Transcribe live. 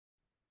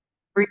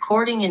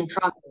Recording in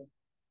progress.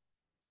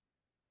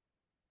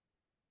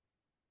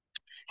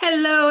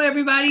 Hello,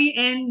 everybody,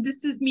 and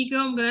this is Miko.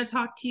 I'm going to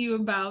talk to you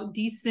about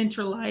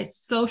decentralized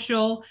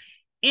social,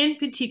 in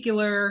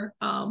particular,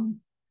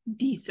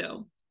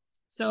 DeSo.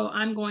 So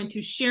I'm going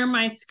to share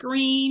my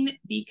screen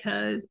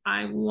because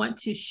I want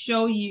to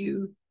show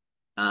you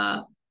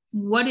uh,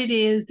 what it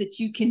is that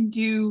you can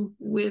do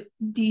with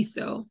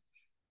DeSo.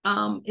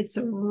 It's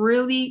a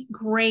really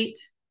great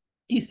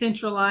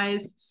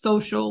decentralized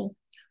social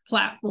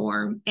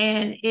platform,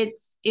 and it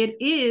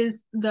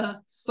is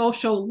the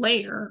social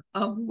layer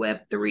of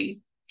Web3.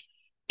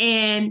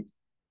 And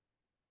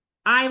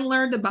I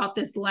learned about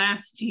this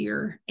last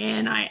year,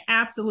 and I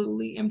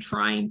absolutely am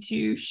trying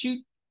to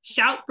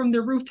shout from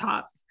the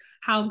rooftops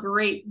how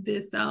great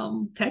this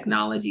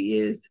technology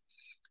is.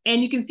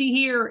 And you can see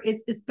here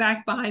it's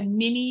backed by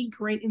many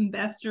great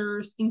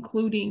investors,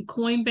 including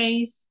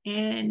Coinbase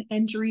and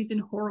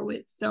Andreessen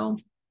Horowitz. So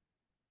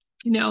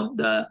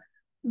the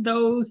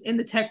those in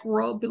the tech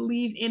world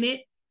believe in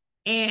it,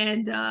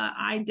 and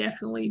I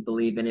definitely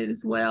believe in it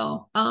as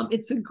well.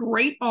 It's a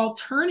great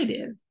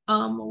alternative.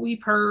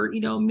 We've heard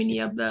many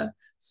of the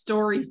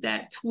stories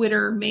that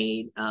Twitter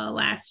made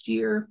last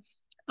year.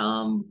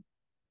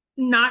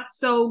 Not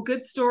so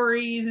good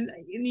stories, and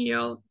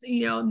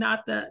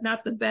not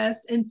the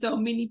best, and so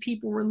many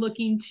people were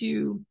looking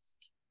to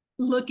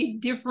look at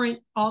different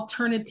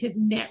alternative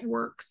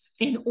networks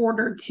in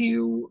order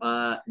to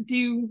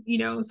do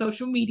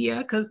social media,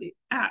 because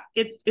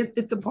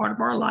it's a part of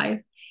our life.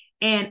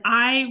 And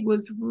I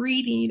was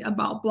reading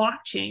about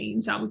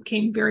blockchains. I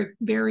became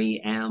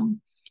very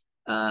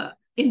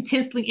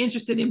intensely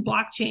interested in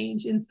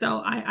blockchain, and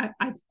so I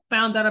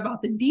found out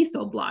about the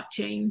DeSo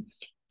blockchain,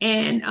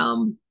 and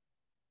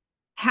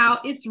how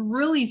it's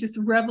really just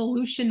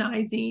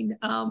revolutionizing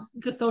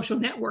the social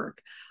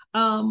network,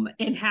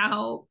 and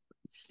how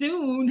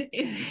soon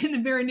in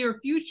the very near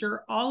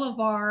future all of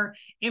our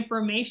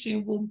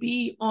information will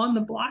be on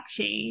the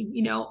blockchain,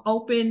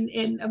 open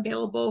and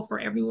available for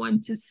everyone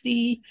to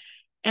see.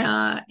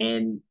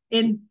 And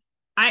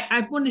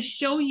I want to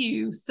show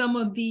you some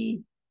of the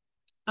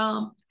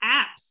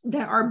apps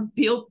that are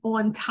built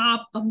on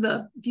top of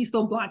the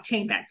DeSo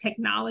blockchain, that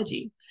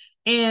technology.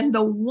 And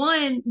the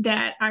one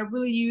that I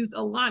really use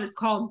a lot is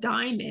called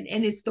Diamond,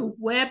 and it's the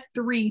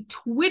Web3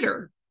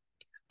 Twitter.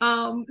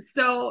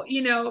 So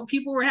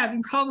people were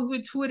having problems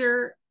with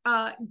Twitter.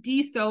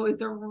 DeSo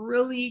is a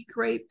really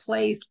great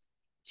place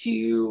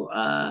to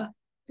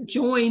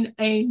join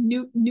a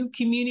new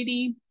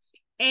community.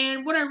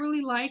 And what I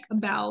really like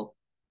about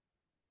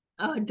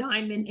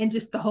Diamond and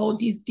just the whole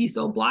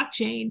DeSo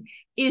blockchain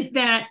is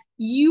that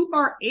you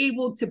are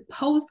able to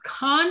post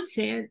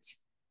content,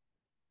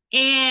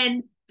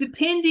 and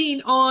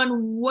depending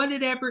on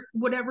whatever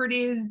it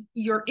is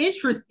your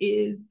interest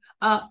is,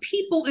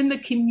 people in the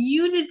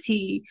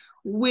community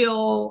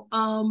will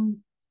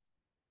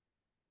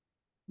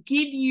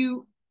give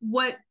you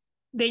what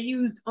they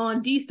used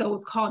on DeSo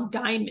is called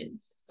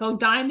diamonds. So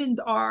diamonds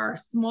are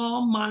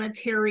small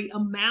monetary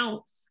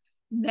amounts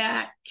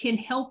that can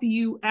help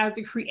you as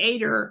a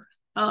creator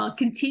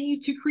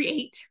continue to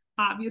create,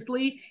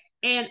 obviously,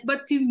 and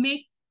but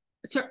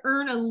to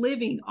earn a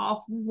living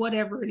off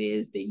whatever it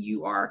is that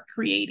you are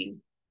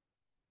creating.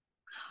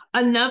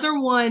 Another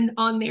one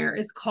on there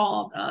is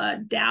called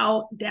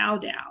DAO.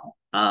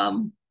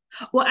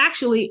 Well,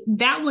 actually,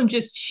 that one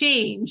just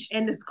changed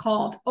and it's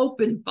called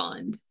Open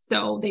Fund.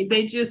 So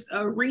they just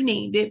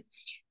renamed it.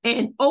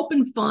 And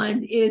Open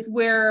Fund is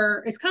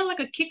where it's kind of like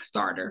a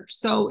Kickstarter.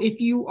 So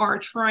if you are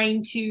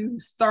trying to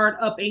start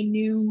up a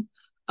new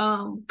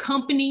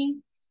company,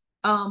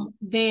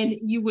 then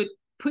you would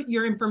put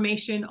your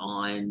information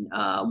on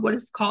what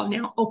is called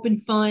now Open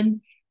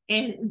Fund,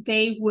 and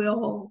they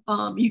will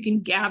you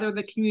can gather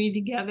the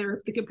community together.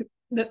 If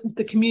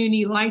the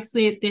community likes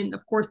it, then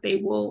of course they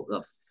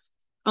will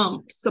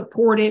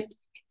support it.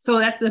 So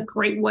that's a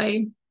great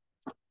way.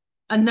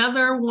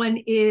 Another one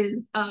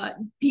is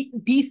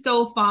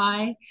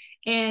DeSoFi,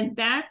 and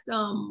that's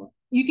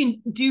you can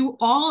do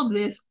all of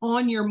this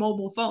on your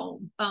mobile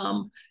phone.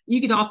 You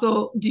can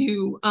also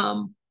do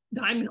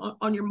Diamond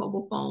on your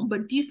mobile phone,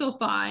 but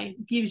DeSoFi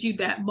gives you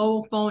that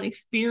mobile phone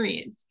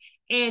experience.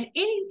 And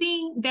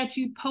anything that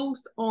you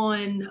post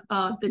on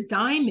the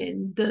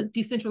Diamond, the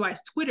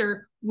decentralized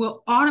Twitter,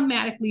 will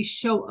automatically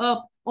show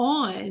up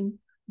on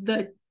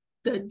the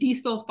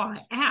DeSoFi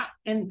app,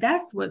 and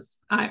that's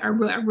what's I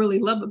really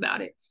love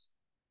about it.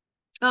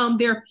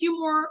 There are a few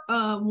more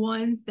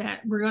ones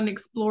that we're going to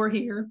explore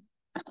here,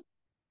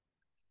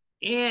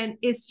 and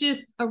it's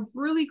just a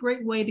really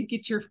great way to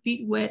get your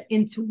feet wet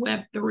into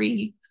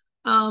Web3.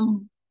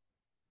 Um,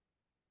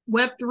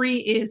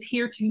 Web3 is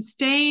here to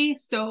stay,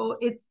 so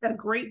it's a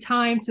great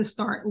time to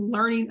start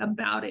learning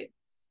about it.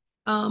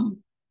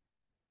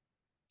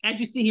 As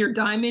you see here,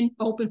 Diamond,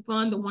 Open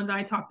Fund, the one that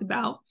I talked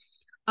about.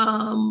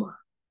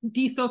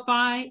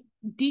 DeSoFi,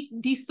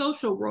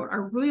 Social World. I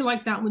really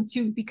like that one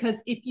too,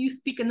 because if you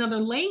speak another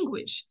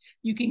language,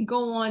 you can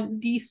go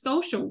on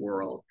Social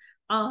World.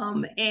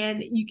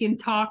 and you can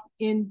talk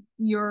in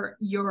your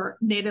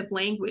native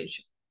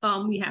language.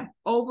 We have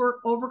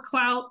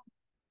Overcloud.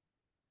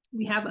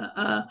 We have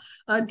a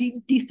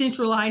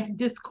decentralized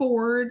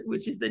Discord,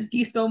 which is the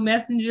DeSo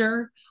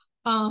Messenger.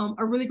 A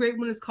really great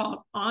one is called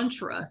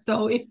Entra.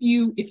 So if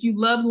you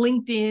love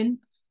LinkedIn,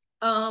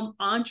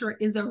 Entra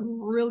is a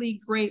really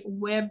great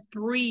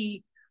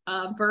Web3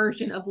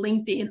 version of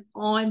LinkedIn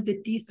on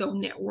the DeSo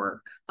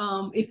network.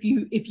 If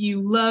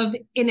you love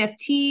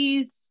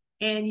NFTs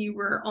and you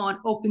were on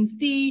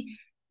OpenSea,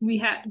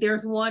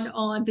 there's one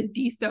on the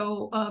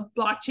DeSo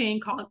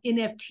blockchain called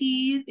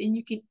NFTs, and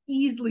you can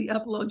easily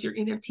upload your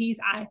NFTs.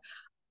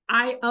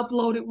 I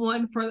uploaded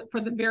one for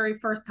the very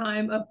first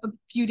time a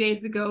few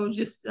days ago,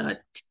 just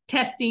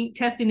testing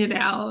it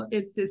out.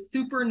 It's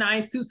super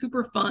nice,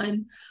 super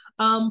fun.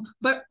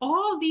 But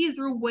all these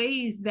are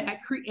ways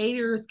that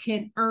creators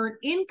can earn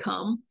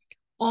income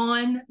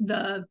on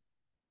the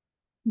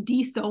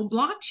DeSo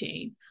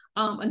blockchain.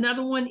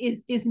 Another one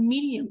is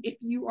Medium. If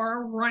you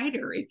are a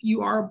writer, if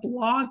you are a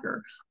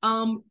blogger,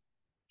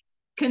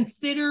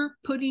 consider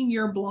putting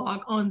your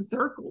blog on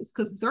Zircles,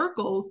 because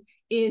Zircles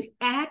is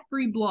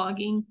ad-free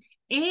blogging,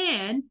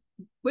 and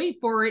wait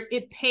for it,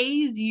 it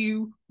pays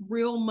you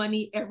real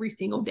money every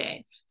single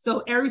day.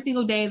 So every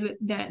single day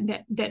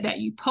that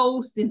you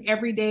post, and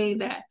every day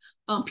that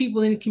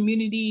people in the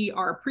community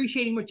are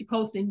appreciating what you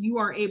post, and you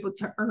are able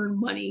to earn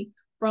money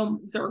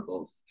from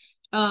Zircles.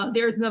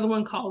 There's another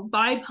one called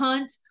Vibe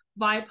Hunt.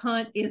 Vibe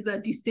Hunt is a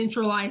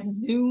decentralized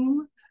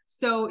Zoom.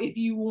 So if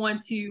you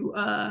want to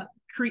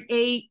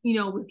create,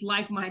 with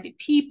like-minded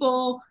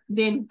people,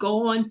 then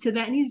go on to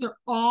that. And these are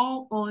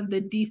all on the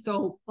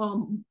DeSo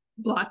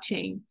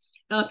blockchain.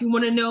 If you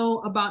want to know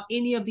about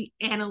any of the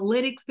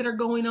analytics that are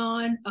going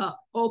on,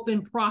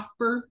 Open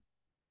Prosper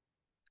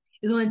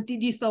is on the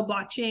DeSo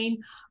blockchain.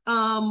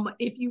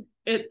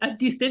 A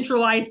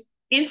decentralized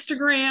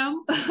Instagram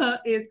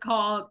is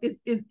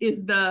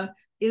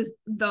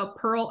the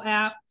Pearl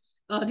app.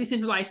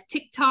 Decentralized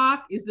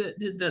TikTok is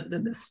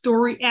the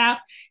story app.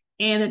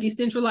 And the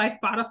decentralized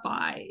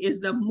Spotify is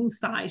the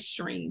Musai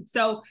stream.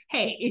 So,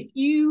 hey, if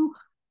you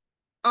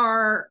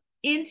are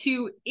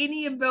into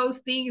any of those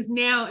things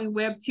now in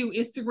Web2,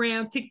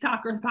 Instagram,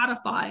 TikTok, or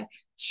Spotify,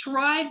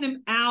 try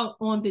them out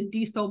on the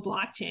DeSo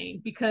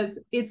blockchain, because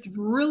it's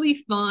really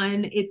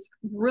fun. It's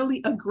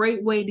really a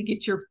great way to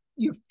get your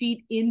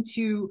feet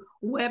into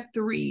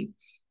Web3.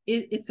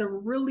 It's a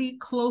really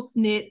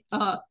close-knit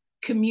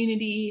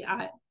community.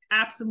 I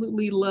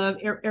absolutely love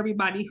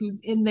everybody who's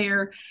in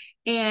there.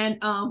 And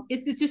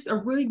it's just a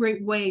really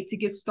great way to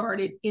get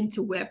started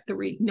into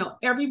Web3.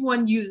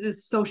 Everyone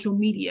uses social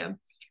media.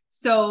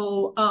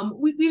 So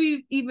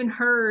we've even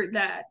heard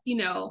that,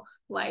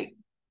 like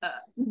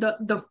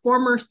the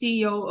former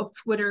CEO of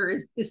Twitter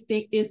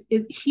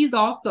he's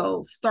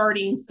also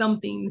starting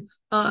something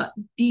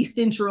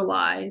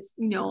decentralized,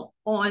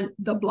 on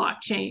the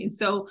blockchain.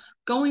 So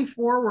going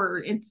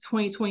forward into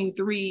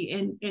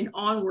 2023 and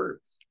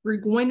onward, we're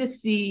going to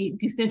see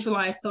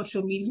decentralized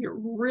social media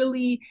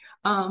really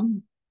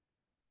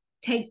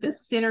take the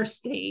center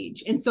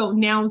stage. And so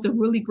now is a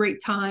really great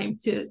time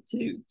to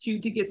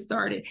get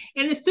started.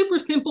 And it's super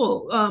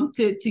simple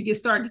to get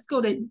started. Just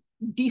go to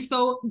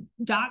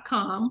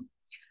DeSo.com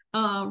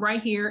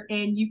right here,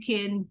 and you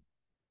can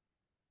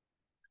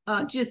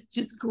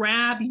just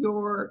grab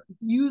your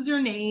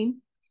username.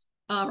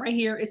 Right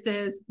here it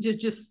says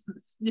just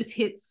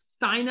hit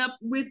sign up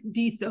with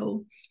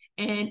DeSo,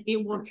 and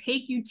it will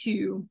take you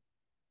to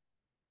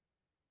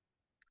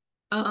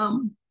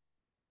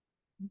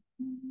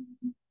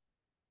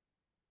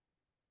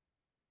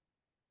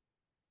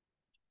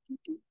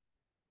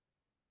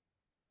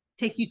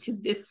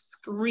this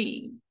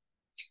screen.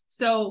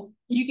 So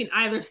you can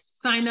either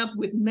sign up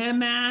with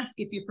MetaMask,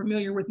 if you're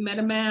familiar with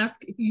MetaMask.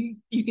 If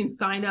you can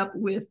sign up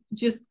with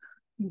just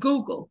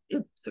Google.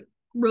 It's a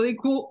really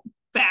cool,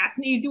 fast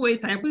and easy way to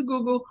sign up with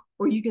Google,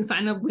 or you can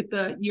sign up with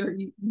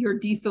your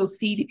DeSo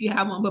seed if you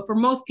have one. But for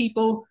most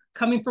people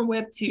coming from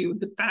Web2,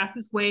 the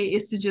fastest way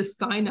is to just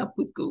sign up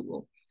with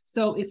Google.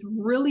 So it's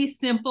really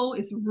simple.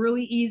 It's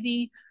really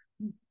easy.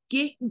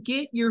 Get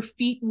your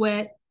feet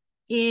wet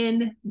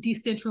in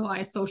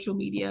decentralized social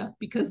media,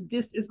 because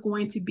this is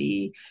going to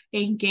be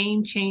a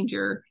game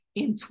changer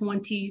in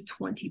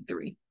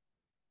 2023.